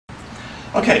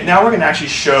Okay, now we're going to actually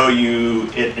show you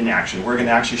it in action. We're going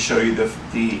to actually show you the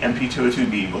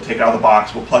MP-202B. We'll take it out of the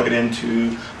box, we'll plug it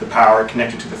into the power,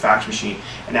 connect it to the fax machine,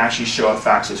 and actually show a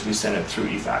fax as we send it through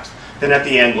eFax. Then at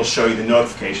the end, we'll show you the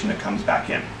notification that comes back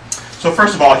in. So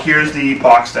first of all, here's the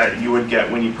box that you would get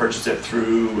when you purchase it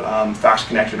through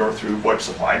FaxCONNECTit or through VoIP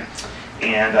Supply.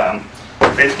 And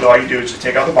basically all you do is just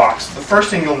take out the box. The first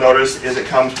thing you'll notice is it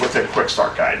comes with a quick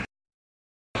start guide.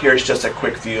 Here's just a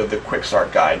quick view of the quick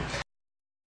start guide.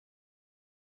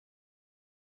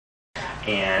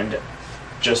 And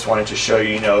just wanted to show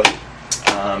you,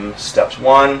 steps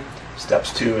 1,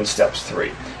 steps 2, and steps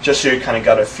 3. Just so you kind of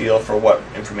got a feel for what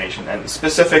information. And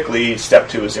specifically, step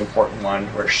 2 is the important one,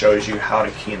 where it shows you how to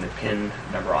key in the PIN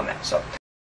number on that. So,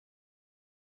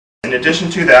 in addition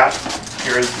to that,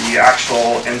 here's the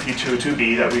actual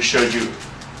MP-202B that we showed you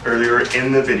earlier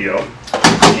in the video.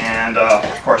 And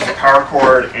of course, the power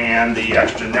cord and the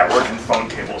extra network and phone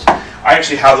cables. I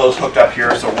actually have those hooked up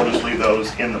here, so we'll just leave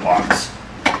those in the box.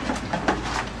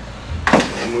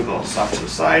 And move those off to the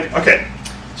side. Okay,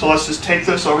 so let's just take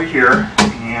this over here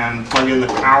and plug in the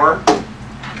power.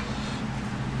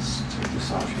 Let's take this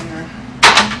off here.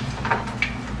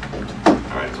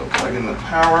 Alright, so plug in the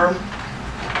power.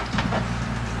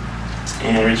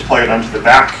 And we just plug it onto the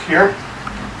back here.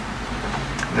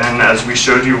 Then, as we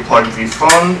showed you, we'll plug the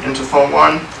phone into phone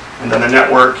 1, and then the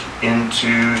network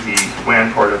into the WAN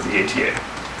port of the ATA.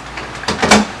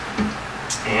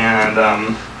 And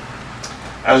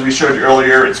as we showed you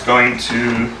earlier, it's going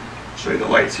to show you the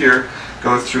lights here,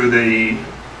 go through the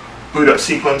boot up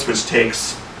sequence, which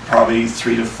takes probably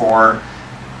 3 to 4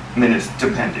 minutes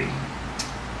depending.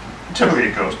 Typically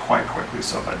it goes quite quickly,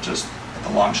 so but just at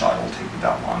the long shot it will take you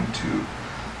that long to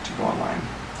go online.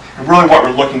 And really what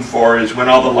we're looking for is when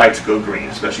all the lights go green,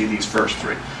 especially these first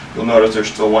 3. You'll notice there's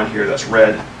still one here that's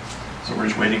red, so we're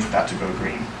just waiting for that to go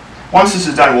green. Once this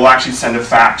is done, we'll actually send a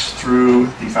fax through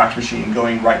the fax machine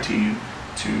going right to you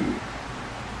to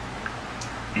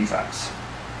eFax.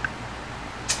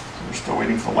 So we're still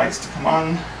waiting for the lights to come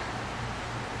on.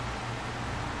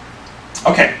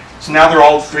 Okay, so now they're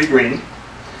all 3 green,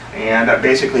 and that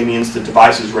basically means the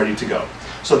device is ready to go.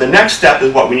 So the next step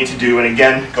is what we need to do, and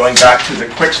again, going back to the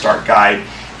quick start guide,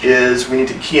 is we need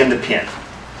to key in the PIN.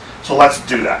 So let's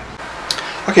do that.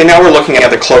 Okay, now we're looking at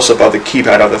the close-up of the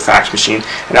keypad of the fax machine,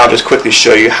 and I'll just quickly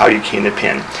show you how you key in the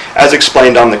PIN. As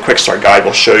explained on the quick start guide,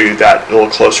 we'll show you that a little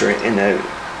closer in a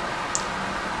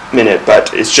minute,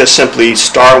 but it's just simply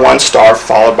 *1*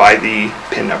 followed by the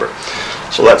PIN number.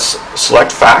 So let's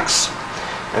select fax,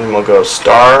 and then we'll go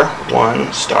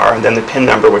 *1*, and then the PIN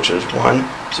number, which is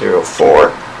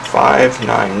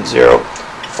 104590,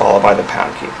 followed by the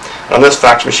pound key. And on this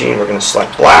fax machine, we're going to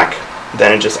select black.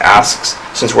 Then it just asks,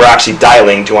 since we're actually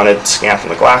dialing, do you want to scan from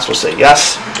the glass? We'll say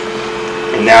yes.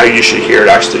 And now you should hear it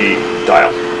actually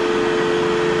dial.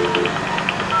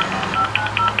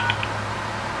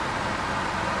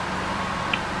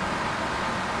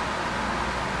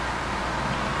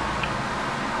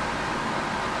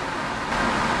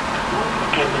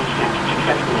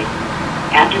 Successfully.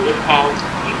 After this call,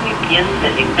 you can begin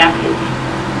sending faxes.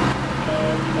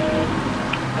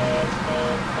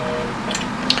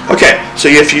 Okay, so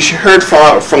if you heard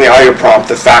from the audio prompt,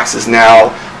 the fax is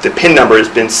now, the PIN number has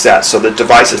been set, so the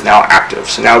device is now active.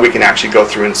 So now we can actually go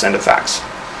through and send a fax.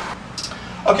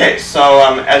 Okay, so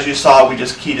as you saw, we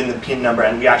just keyed in the PIN number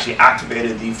and we actually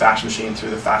activated the fax machine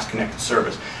through the FaxCONNECTit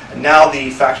service. And now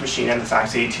the fax machine and the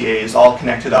fax ATA is all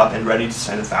connected up and ready to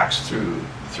send a fax through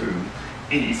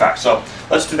eFax. So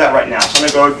let's do that right now. So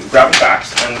I'm going to go grab a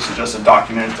fax, and this is just a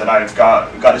document that I've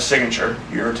got a signature,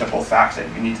 your typical fax that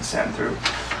you need to send through.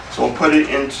 So we'll put it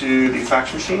into the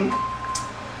fax machine,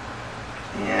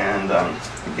 and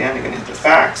again, you're going to hit the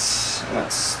fax, and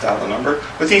let's dial the number.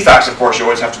 With eFax, of course, you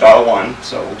always have to dial 1,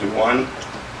 so we'll do 1.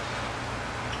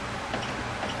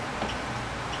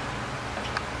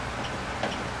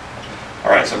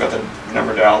 Alright, so I've got the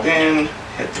number dialed in,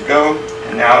 hit to go,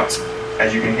 and now it's,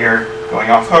 as you can hear, going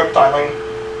off hook, dialing.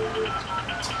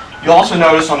 You'll also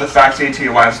notice on the fax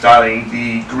ATA while it's dialing,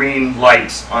 the green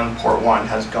light on port 1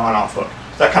 has gone off hook.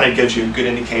 So that kind of gives you a good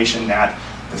indication that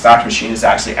the fax machine is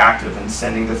actually active and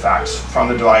sending the fax from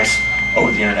the device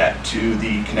over the internet to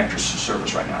the connector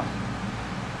service right now.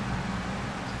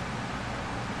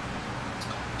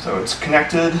 So it's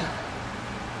connected.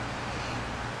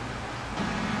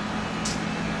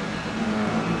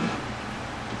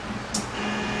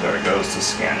 There it goes to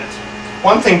scan it.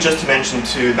 One thing just to mention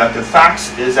too, that the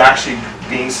fax is actually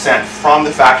being sent from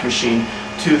the fax machine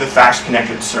to the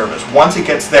FaxCONNECTit service. Once it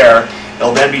gets there,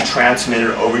 it'll then be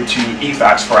transmitted over to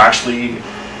eFax for actually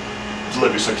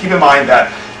delivery. So keep in mind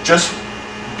that just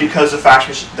because the fax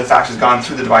has gone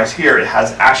through the device here, it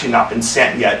has actually not been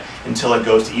sent yet until it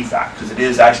goes to eFax, because it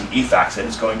is actually eFax that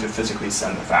is going to physically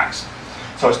send the fax.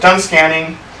 So it's done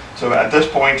scanning. So at this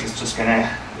point,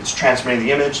 it's transmitting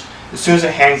the image. As soon as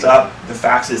it hangs up, the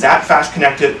fax is at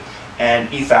FaxCONNECTit, and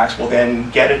eFax will then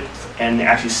get it and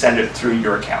actually send it through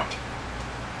your account.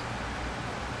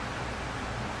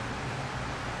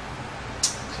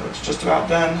 So it's just about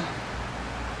done.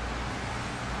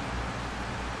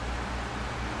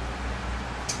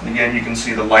 And again, you can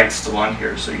see the light's still on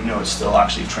here, so you know it's still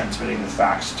actually transmitting the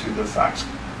fax to the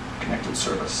FaxCONNECTit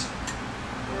service.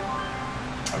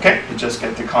 Okay, you just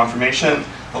get the confirmation.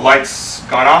 The light's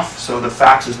gone off, so the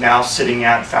fax is now sitting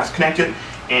at FaxCONNECTit,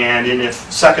 and in a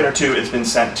second or two, it's been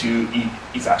sent to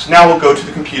eFax. Now we'll go to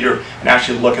the computer and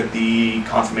actually look at the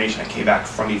confirmation that came back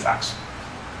from eFax.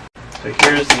 So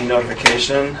here's the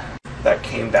notification that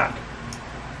came back.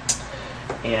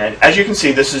 And as you can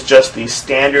see, this is just the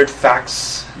standard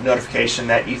fax notification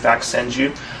that eFax sends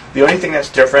you. The only thing that's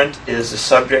different is the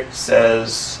subject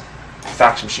says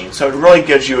Fax Machine. So it really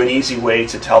gives you an easy way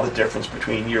to tell the difference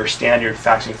between your standard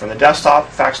faxing from the desktop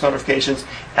fax notifications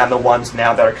and the ones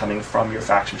now that are coming from your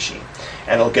fax machine.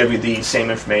 And it'll give you the same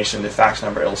information, the fax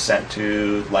number it'll send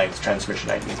to, length,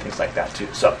 transmission ID, and things like that too.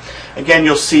 So again,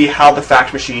 you'll see how the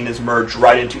fax machine is merged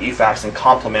right into eFax and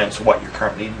complements what you're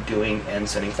currently doing and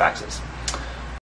sending faxes.